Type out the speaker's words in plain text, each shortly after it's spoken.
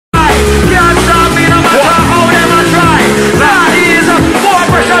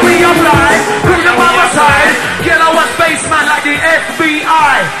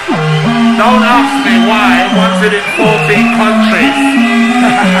Don't ask me why, wanted in 14 countries.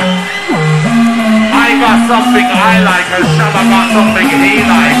 I got something I like and Shabba got something he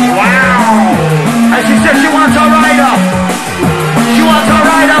likes. Wow! And she said she wants a rider. She wants a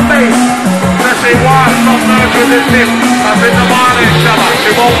rider, babe. Says she wants some nerve with this hip. Up in the morning, Shabba,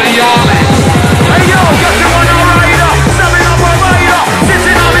 she won't be yawning. Hey yo, does she want a rider? Summing up a rider.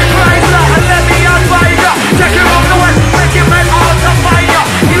 Sitting on me Chrysler and let me advise her. Take it on the west, make it men out to find ya.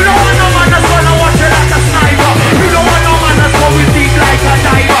 You don't want no man that's gonna watch it like a sniper. You don't want no man that's going deep like a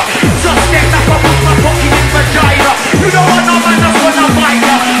diver. Just take that up with my fucking vagina. You don't want no man that's gonna bite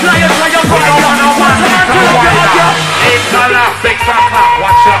ya. Lion, lion, rider. You don't want no man that's gonna bite ya. It's a laugh, big fat clap.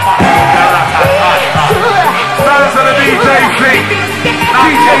 Watch your mouth. Sounds of the DJ thing. Not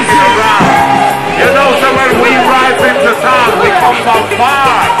fucking around. You know, so when we rise into town, we come from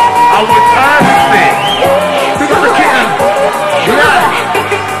far. And we're thirsty. We got the kitten. Yeah.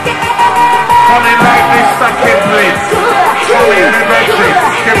 Come in like this, Talkin, please. Come in, Reggie.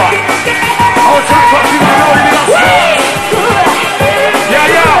 Skibba. Oh, take Foxy, we got Roni, we got Sports.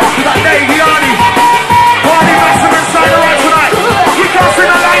 Yeah. We got Davey, Arnie. Party Bassman inside the right tonight. We can't see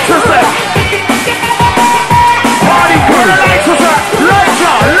the lights us there. Party, put the lights us there.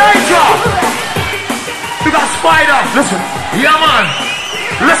 Lighter. We got Spider. Listen. Yeah, man.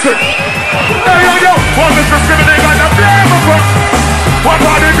 Listen. Hey, yo. One Mr. Skibba, they got the flavor. What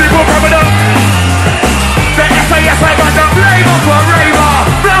party people coming up? The SAS, I got the flavor for raver.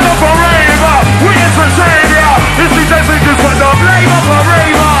 Flavor for raver. Witness and savior. It's the Zinc is for the Flavor for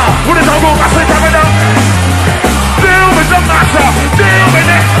raver. what is our goal? I say coming up. Deal with the matter. Deal with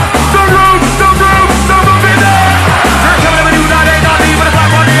it. The roots, the moving there. I can't never do that, ain't not leaving the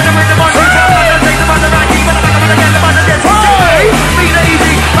back on the end of the money. Take the band back, keep it back up again, the band again. Hey! Be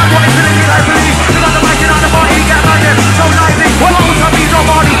lazy, back what it's feeling, I believe. We got the mic on the body, get magic, so lively. What was I be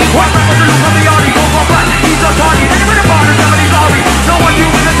nobody? What's that was the look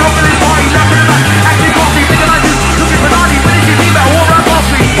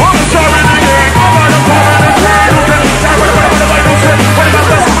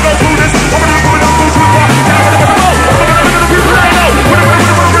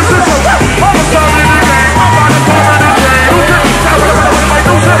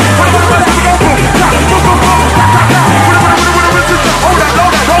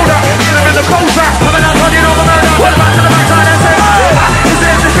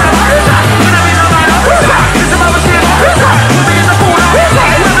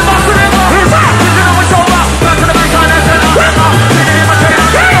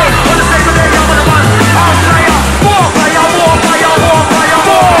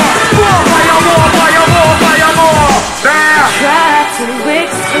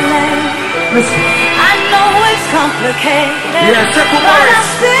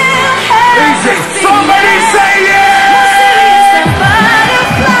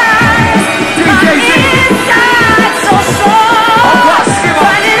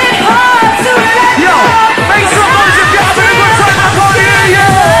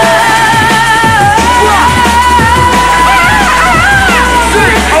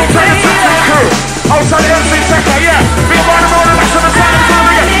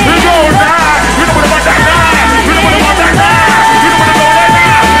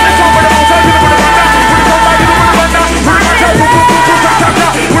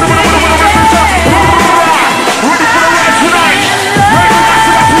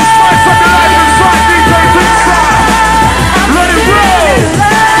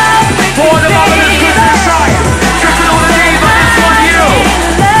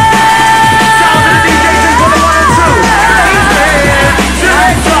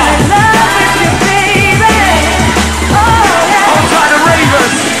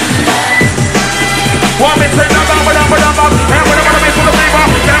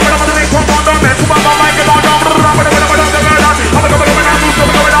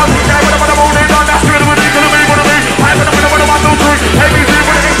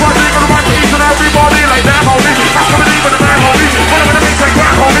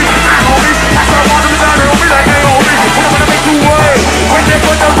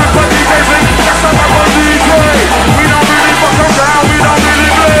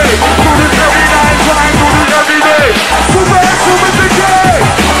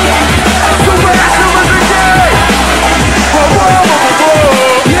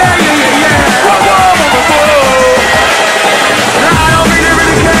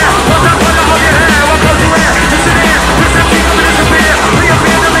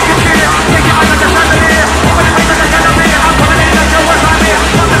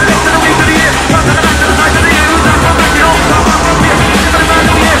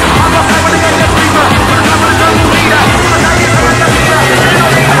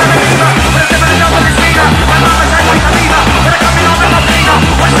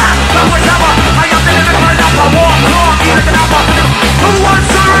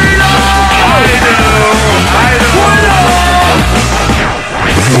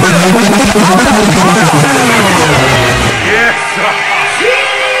Yes.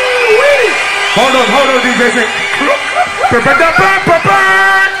 Hold on, DJ Zinc.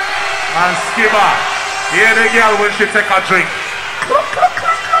 And Skibba. Hear the girl when she take a drink.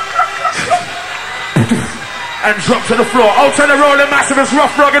 And drop to the floor. Outside the rolling massive is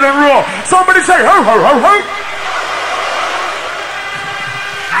rough, rugged and raw. Somebody say ho ho ho ho.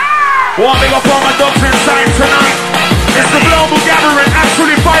 Warming up all my dogs inside tonight. It's the global gathering,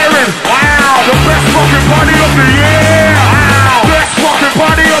 actually firing. Wow, the best fucking party of the year. Wow, best fucking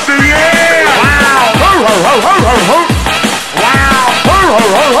party of the year. Wow, ho ho ho ho ho ho. Wow, ho ho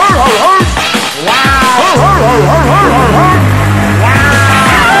ho ho ho ho. Wow, ho ho ho ho ho ho ho.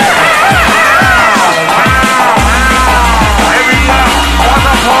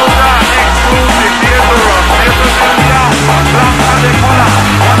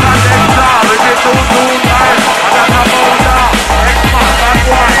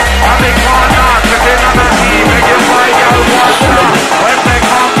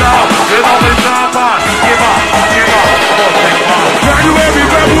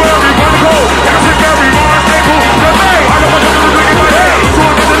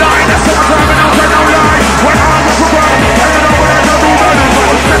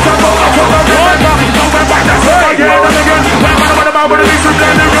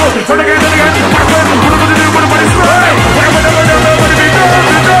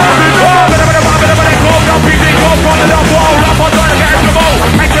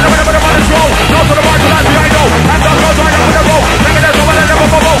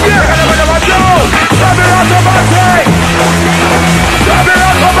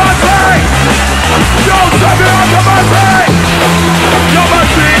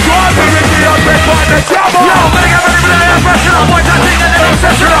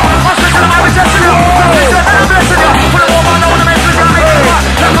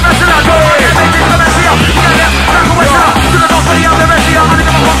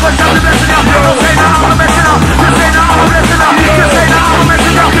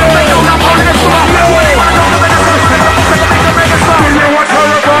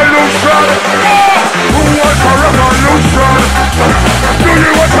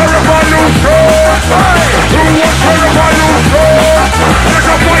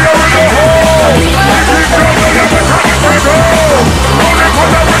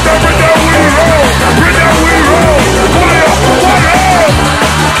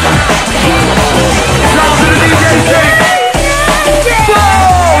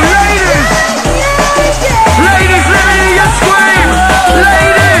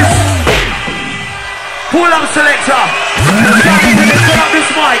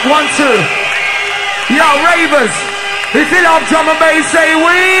 If you love drum and bass, say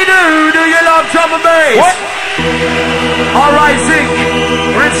we do. Do you love drum and bass? What? Alright, Zinc.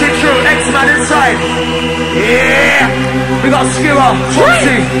 Rinsing through. Eksman inside. Yeah. We got Skibba.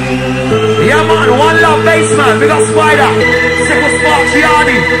 Foxy. Yeah, man. One love Bassman. We got Spider. Sickle Sparks.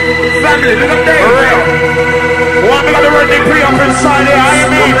 Yardy. Family. We got Dave. One, we got the Renegade pre up inside here.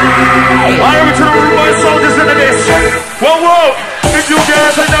 I mean. I am to the room boy soldiers into this. Whoa, whoa. If you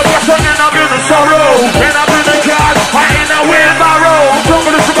guys ain't never something, I'm in the sorrow.